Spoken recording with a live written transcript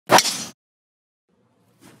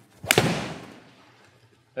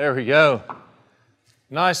There we go.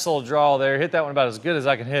 Nice little draw there. Hit that one about as good as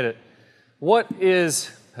I can hit it. What is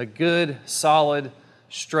a good, solid,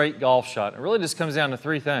 straight golf shot? It really just comes down to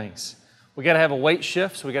three things. We got to have a weight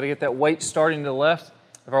shift, so we got to get that weight starting to the left.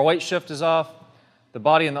 If our weight shift is off, the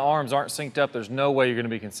body and the arms aren't synced up, there's no way you're going to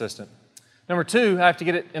be consistent. Number two, I have to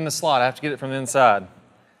get it in the slot. I have to get it from the inside.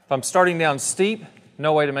 If I'm starting down steep,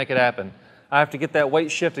 no way to make it happen. I have to get that weight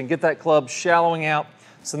shift and get that club shallowing out.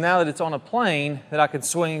 So now that it's on a plane, that I can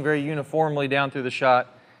swing very uniformly down through the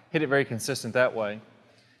shot, hit it very consistent that way.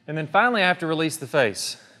 And then finally, I have to release the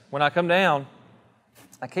face. When I come down,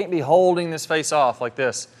 I can't be holding this face off like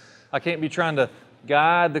this. I can't be trying to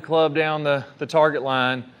guide the club down the target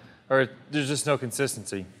line, or there's just no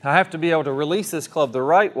consistency. I have to be able to release this club the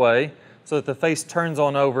right way so that the face turns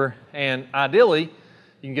on over, and ideally,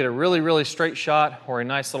 you can get a really, really straight shot or a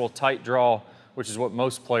nice little tight draw, which is what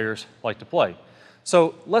most players like to play.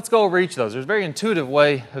 So let's go over each of those. There's a very intuitive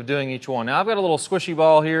way of doing each one. Now I've got a little squishy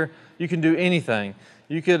ball here. You can do anything.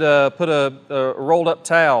 You could put a rolled up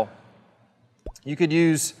towel. You could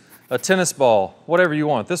use a tennis ball, whatever you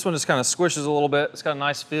want. This one just kind of squishes a little bit. It's got a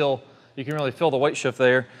nice feel. You can really feel the weight shift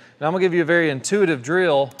there. And I'm gonna give you a very intuitive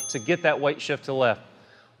drill to get that weight shift to the left.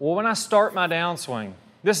 Well, when I start my downswing,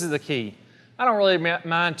 this is the key. I don't really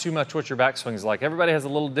mind too much what your backswing is like. Everybody has a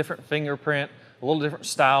little different fingerprint, a little different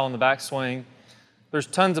style in the backswing. There's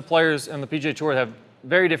tons of players in the PGA Tour that have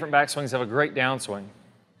very different backswings, have a great downswing.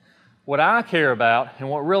 What I care about and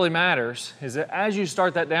what really matters is that as you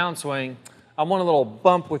start that downswing, I want a little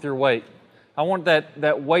bump with your weight. I want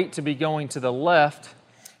that weight to be going to the left,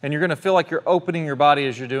 and you're gonna feel like you're opening your body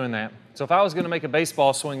as you're doing that. So if I was gonna make a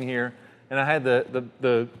baseball swing here, and I had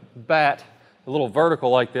the bat a little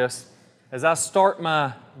vertical like this, as I start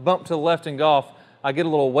my bump to the left in golf, I get a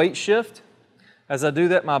little weight shift. As I do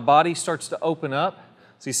that, my body starts to open up.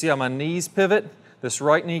 So you see how my knees pivot? This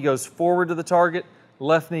right knee goes forward to the target,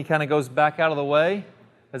 left knee kind of goes back out of the way.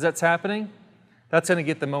 As that's happening, that's gonna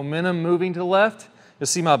get the momentum moving to the left. You'll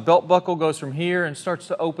see my belt buckle goes from here and starts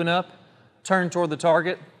to open up, turn toward the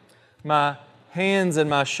target. My hands and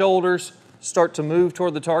my shoulders start to move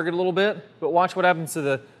toward the target a little bit, but watch what happens to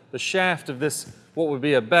the shaft of this, what would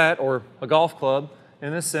be a bat or a golf club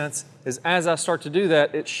in this sense, is as I start to do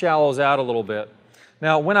that, it shallows out a little bit.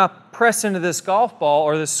 Now, when I press into this golf ball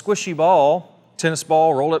or this squishy ball, tennis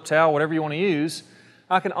ball, rolled up towel, whatever you want to use,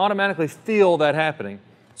 I can automatically feel that happening.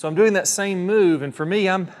 So I'm doing that same move, and for me,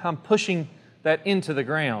 I'm pushing that into the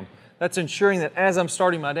ground. That's ensuring that as I'm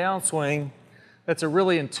starting my downswing, that's a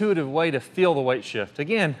really intuitive way to feel the weight shift.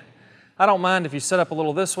 Again, I don't mind if you set up a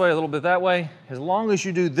little this way, a little bit that way. As long as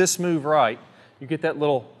you do this move right, you get that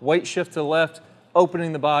little weight shift to the left,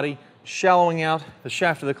 opening the body, shallowing out the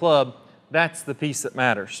shaft of the club. That's the piece that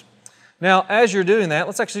matters. Now, as you're doing that,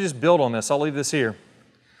 let's actually just build on this. I'll leave this here.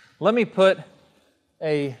 Let me put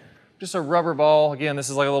just a rubber ball. Again, this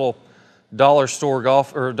is like a little dollar store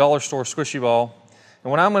golf or dollar store squishy ball. And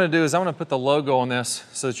what I'm going to do is I'm going to put the logo on this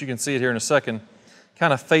so that you can see it here in a second,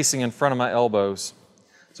 kind of facing in front of my elbows.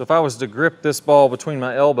 So if I was to grip this ball between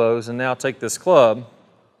my elbows and now take this club,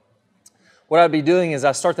 what I'd be doing is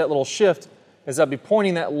I start that little shift is I'd be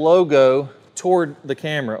pointing that logo toward the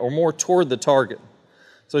camera or more toward the target.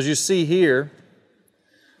 So as you see here,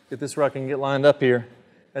 get this where I can get lined up here.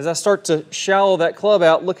 As I start to shallow that club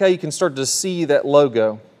out, look how you can start to see that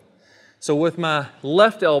logo. So with my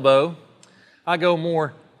left elbow, I go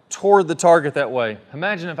more toward the target that way.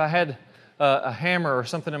 Imagine if I had a hammer or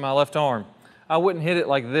something in my left arm. I wouldn't hit it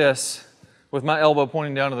like this with my elbow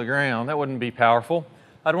pointing down to the ground. That wouldn't be powerful.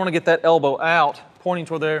 I'd want to get that elbow out, pointing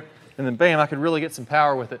toward there, and then bam, I could really get some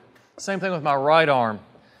power with it. Same thing with my right arm.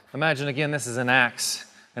 Imagine again, this is an axe,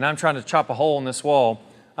 and I'm trying to chop a hole in this wall.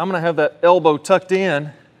 I'm going to have that elbow tucked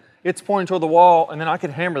in, it's pointing toward the wall, and then I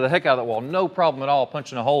could hammer the heck out of that wall. No problem at all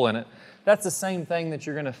punching a hole in it. That's the same thing that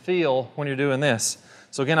you're going to feel when you're doing this.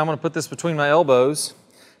 So again, I'm going to put this between my elbows,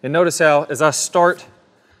 and notice how as I start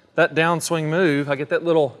that downswing move, I get that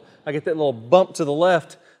little bump to the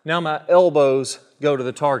left. Now my elbows go to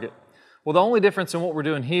the target. Well, the only difference in what we're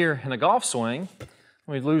doing here in a golf swing,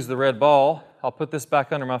 let me lose the red ball, I'll put this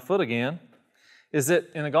back under my foot again, is that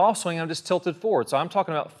in a golf swing, I'm just tilted forward. So I'm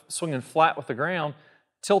talking about swinging flat with the ground,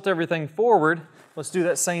 tilt everything forward. Let's do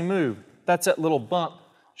that same move. That's that little bump,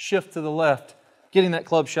 shift to the left, getting that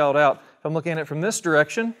club shallowed out. If I'm looking at it from this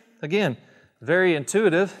direction, again, very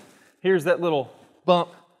intuitive. Here's that little bump,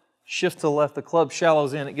 shift to the left, the club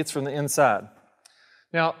shallows in, it gets from the inside.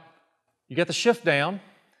 Now, you get the shift down.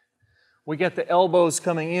 We get the elbows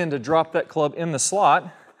coming in to drop that club in the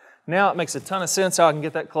slot. Now it makes a ton of sense how I can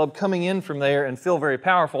get that club coming in from there and feel very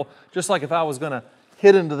powerful, just like if I was going to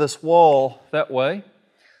hit into this wall that way.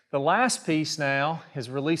 The last piece now is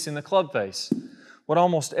releasing the club face. What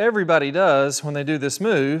almost everybody does when they do this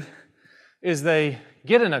move is they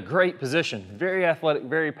get in a great position, very athletic,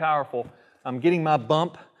 very powerful. I'm getting my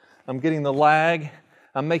bump, I'm getting the lag,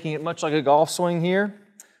 I'm making it much like a golf swing here,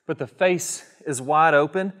 but the face is wide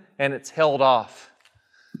open and it's held off.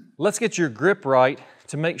 Let's get your grip right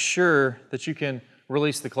to make sure that you can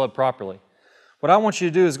release the club properly. What I want you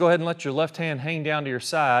to do is go ahead and let your left hand hang down to your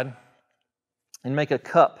side and make a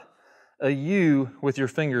cup, a U with your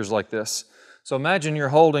fingers like this. So imagine you're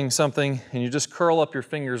holding something and you just curl up your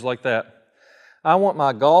fingers like that. I want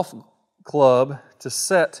my golf club to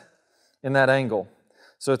set in that angle.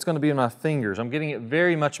 So it's going to be in my fingers. I'm getting it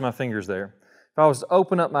very much in my fingers there. If I was to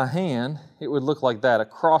open up my hand, it would look like that,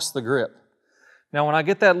 across the grip. Now when I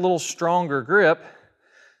get that little stronger grip,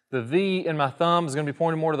 the V in my thumb is going to be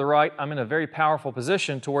pointed more to the right. I'm in a very powerful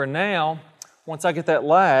position to where now, once I get that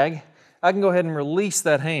lag, I can go ahead and release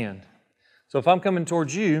that hand. So if I'm coming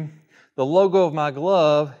towards you, the logo of my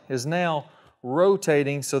glove is now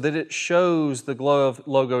rotating so that it shows the glove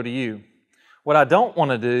logo to you. What I don't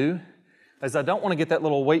want to do is I don't want to get that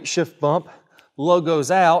little weight shift bump,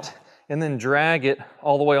 logos out, and then drag it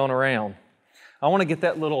all the way on around. I want to get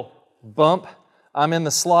that little bump, I'm in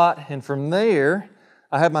the slot, and from there,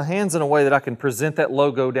 I have my hands in a way that I can present that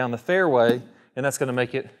logo down the fairway, and that's going to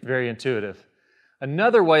make it very intuitive.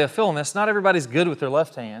 Another way of feeling this, not everybody's good with their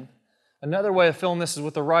left hand. Another way of feeling this is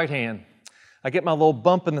with the right hand. I get my little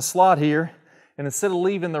bump in the slot here, and instead of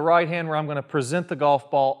leaving the right hand where I'm going to present the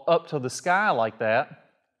golf ball up to the sky like that,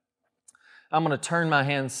 I'm going to turn my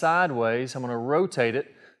hand sideways, I'm going to rotate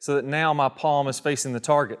it so that now my palm is facing the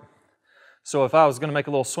target. So if I was going to make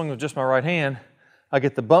a little swing with just my right hand, I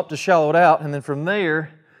get the bump to shallow it out, and then from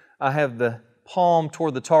there, I have the palm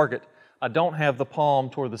toward the target. I don't have the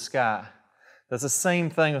palm toward the sky. That's the same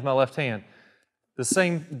thing with my left hand. The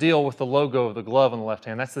same deal with the logo of the glove on the left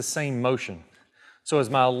hand. That's the same motion. So as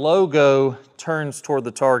my logo turns toward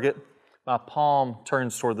the target, my palm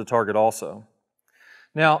turns toward the target also.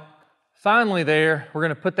 Now, finally there, we're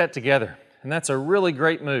going to put that together, and that's a really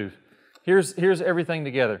great move. Here's everything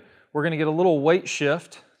together. We're going to get a little weight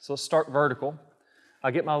shift, so let's start vertical.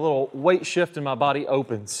 I get my little weight shift and my body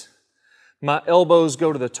opens. My elbows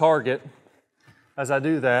go to the target as I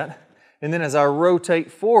do that, and then as I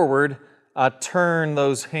rotate forward, I turn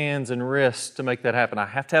those hands and wrists to make that happen. I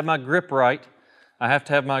have to have my grip right. I have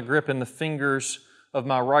to have my grip in the fingers of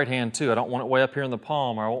my right hand too. I don't want it way up here in the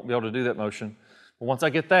palm or I won't be able to do that motion. But once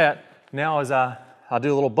I get that, now as I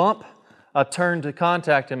do a little bump, I turn to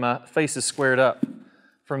contact and my face is squared up.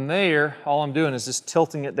 From there, all I'm doing is just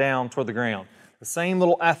tilting it down toward the ground. The same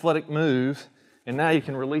little athletic move, and now you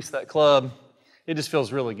can release that club. It just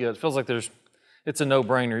feels really good. It feels like it's a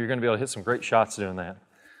no-brainer. You're going to be able to hit some great shots doing that.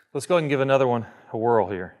 Let's go ahead and give another one a whirl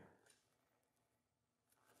here.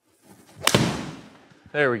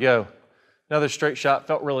 There we go. Another straight shot,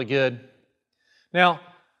 felt really good. Now,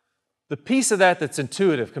 the piece of that that's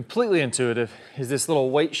intuitive, completely intuitive, is this little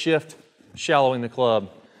weight shift, shallowing the club,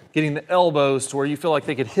 getting the elbows to where you feel like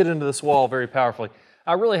they could hit into this wall very powerfully.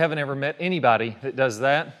 I really haven't ever met anybody that does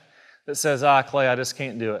that says, Clay, I just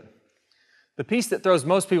can't do it. The piece that throws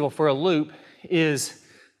most people for a loop is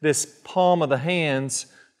this palm of the hands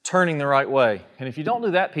turning the right way. And if you don't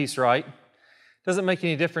do that piece right, it doesn't make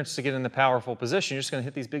any difference to get in the powerful position. You're just going to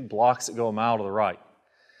hit these big blocks that go a mile to the right.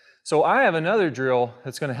 So I have another drill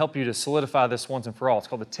that's going to help you to solidify this once and for all. It's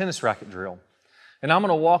called the tennis racket drill. And I'm going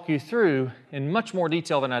to walk you through, in much more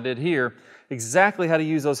detail than I did here, exactly how to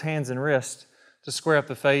use those hands and wrists to square up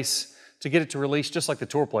the face, to get it to release just like the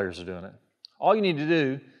tour players are doing it. All you need to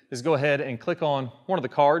do is go ahead and click on one of the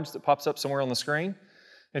cards that pops up somewhere on the screen.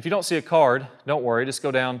 And if you don't see a card, don't worry, just go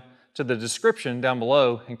down to the description down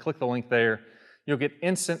below and click the link there. You'll get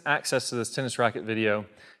instant access to this tennis racket video,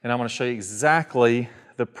 and I'm going to show you exactly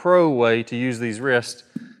the pro way to use these wrists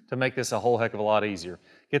to make this a whole heck of a lot easier.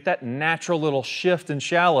 Get that natural little shift and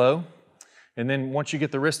shallow, and then once you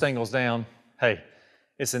get the wrist angles down, hey,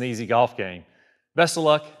 it's an easy golf game. Best of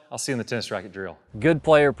luck. I'll see you in the tennis racket drill. Good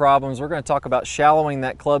player problems. We're going to talk about shallowing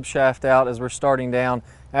that club shaft out as we're starting down,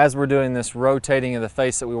 as we're doing this rotating of the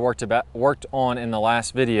face that we worked on in the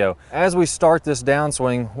last video. As we start this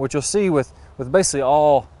downswing, what you'll see with basically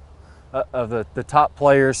all of the top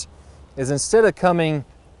players is instead of coming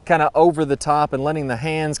kind of over the top and letting the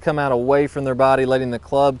hands come out away from their body, letting the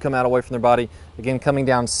club come out away from their body, again coming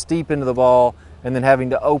down steep into the ball and then having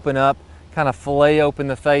to open up, kind of fillet open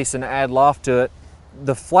the face and add loft to it.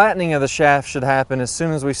 The flattening of the shaft should happen as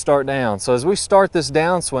soon as we start down. So as we start this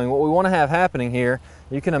downswing, what we want to have happening here,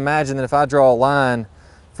 you can imagine that if I draw a line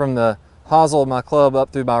from the hosel my club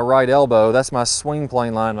up through my right elbow. That's my swing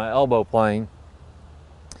plane line, my elbow plane.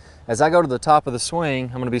 As I go to the top of the swing,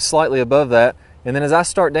 I'm going to be slightly above that. And then as I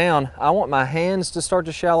start down, I want my hands to start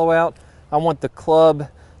to shallow out. I want the club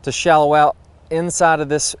to shallow out inside of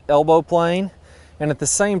this elbow plane. And at the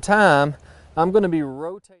same time, I'm going to be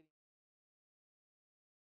rotating.